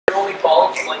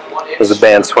is the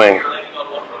band swing.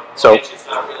 So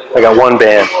I got one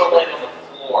band,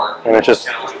 and it just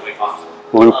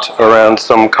looped around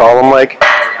some column-like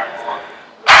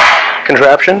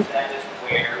contraption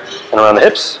and around the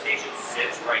hips.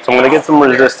 So I'm going to get some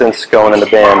resistance going in the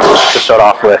band to start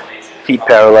off with. Feet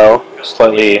parallel,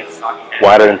 slightly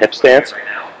wider than hip stance.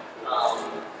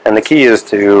 And the key is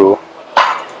to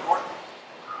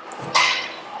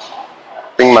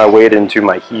bring my weight into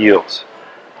my heels.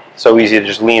 It's so easy to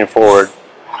just lean forward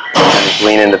and just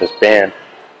lean into this band.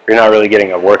 You're not really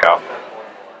getting a workout.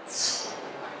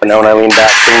 But now when I lean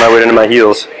back, bring my weight into my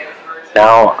heels,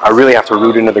 now I really have to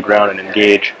root into the ground and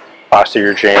engage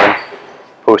posterior chain,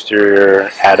 posterior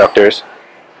adductors.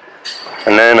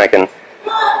 And then I can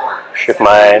shift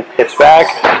my hips back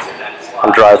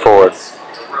and drive forward.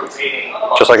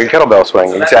 Just like a kettlebell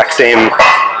swing, exact same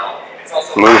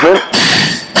movement.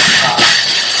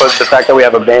 But the fact that we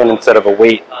have a band instead of a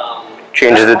weight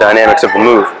changes the dynamics of the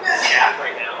move.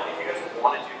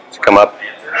 So come up,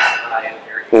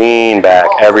 lean back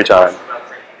every time.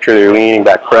 Make sure you're leaning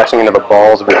back, pressing into the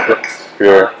balls of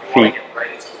your feet.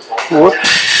 Whoop.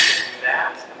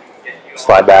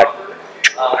 Slide back.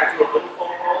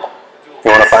 You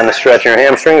want to find the stretch in your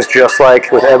hamstrings, just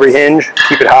like with every hinge.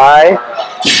 Keep it high.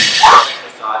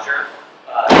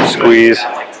 Squeeze.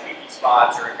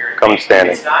 Come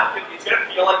standing.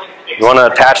 You want to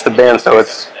attach the band so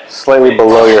it's slightly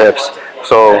below your hips.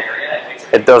 So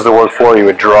it does the work for you.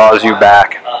 It draws you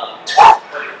back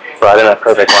right in that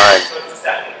perfect line.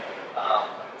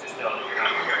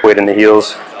 Weight in the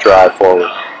heels, drive forward.